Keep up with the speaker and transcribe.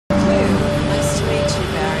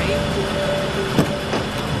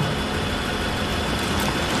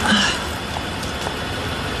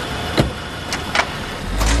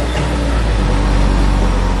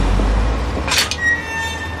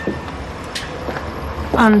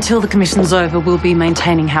Until the commission's over, we'll be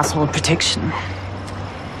maintaining household protection.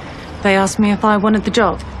 They asked me if I wanted the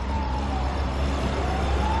job.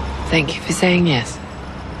 Thank you for saying yes.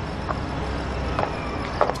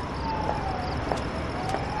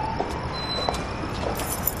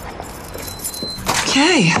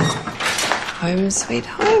 Okay. Home sweet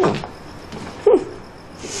home.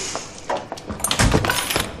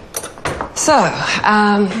 So,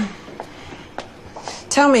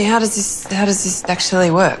 tell me, how does this actually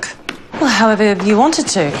work? Well, however you wanted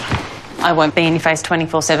to. I won't be in your face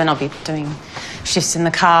 24/7. I'll be doing shifts in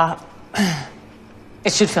the car.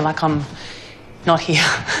 It should feel like I'm not here.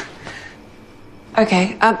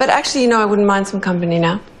 Okay, but actually, you know, I wouldn't mind some company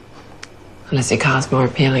now. Unless your car's more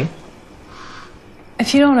appealing.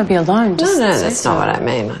 If you don't want to be alone, just No, say that's so. not what I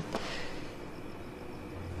mean.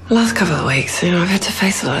 The last couple of weeks, you know, I've had to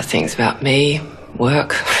face a lot of things about me,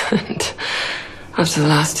 work, and after the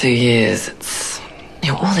last 2 years, it's,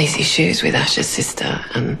 you know, all these issues with Ash's sister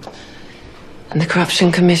and the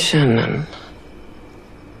Corruption Commission and...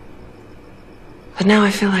 But now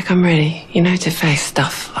I feel like I'm ready, you know, to face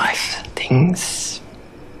stuff, life, things.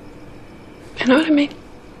 You know what I mean?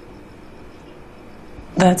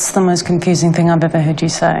 That's the most confusing thing I've ever heard you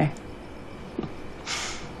say.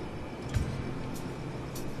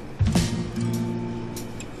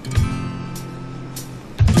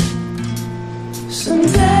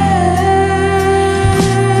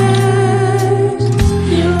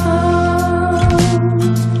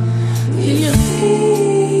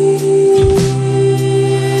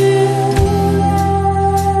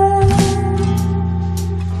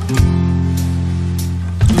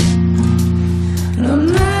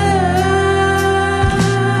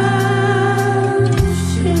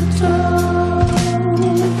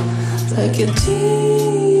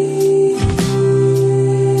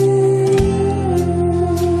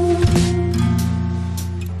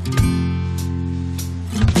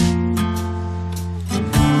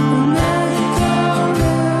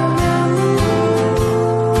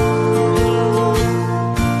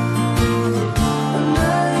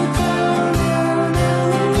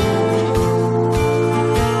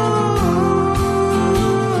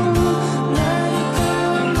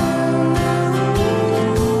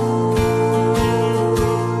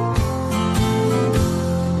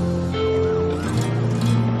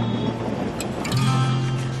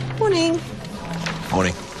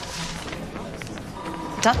 Morning.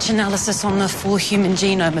 Dutch analysis on the full human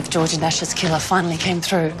genome of George and Ash's killer finally came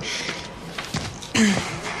through.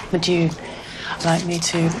 Would you like me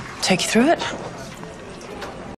to take you through it?